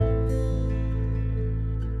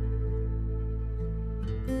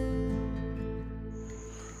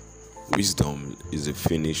Wisdom is a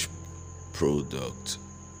finished product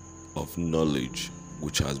of knowledge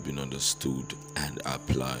which has been understood and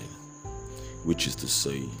applied, which is to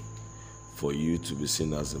say, for you to be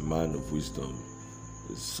seen as a man of wisdom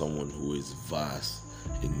is someone who is vast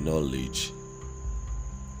in knowledge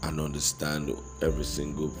and understand every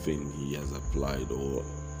single thing he has applied, or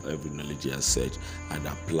every knowledge he has said and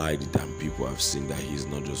applied it, and people have seen that he's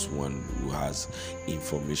not just one who has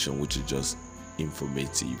information which is just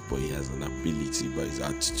informative, but he has an ability by his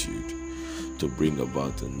attitude to bring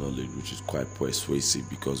about a knowledge which is quite persuasive.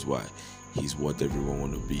 Because why? He's what everyone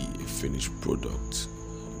want to be, a finished product.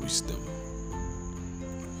 Wisdom.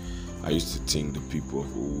 I used to think the people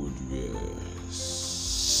of old were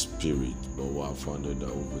spirit, but what I found out that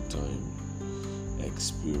over time,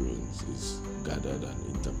 experience is gathered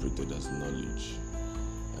and interpreted as knowledge,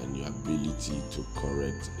 and your ability to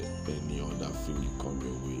correct any other thing you come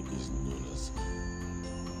your way is known as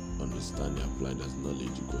understanding, applied as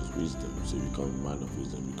knowledge equals wisdom. So you become a man of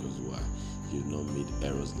wisdom because why? You've not made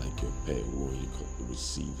errors like your parent who only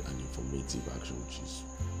received an informative action, which is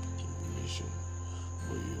information,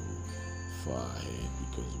 but you're far ahead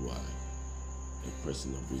because why? A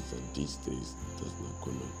person of wisdom these days does not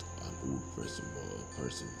connote an old person, but a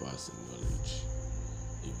person vast in knowledge,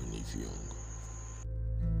 even if young.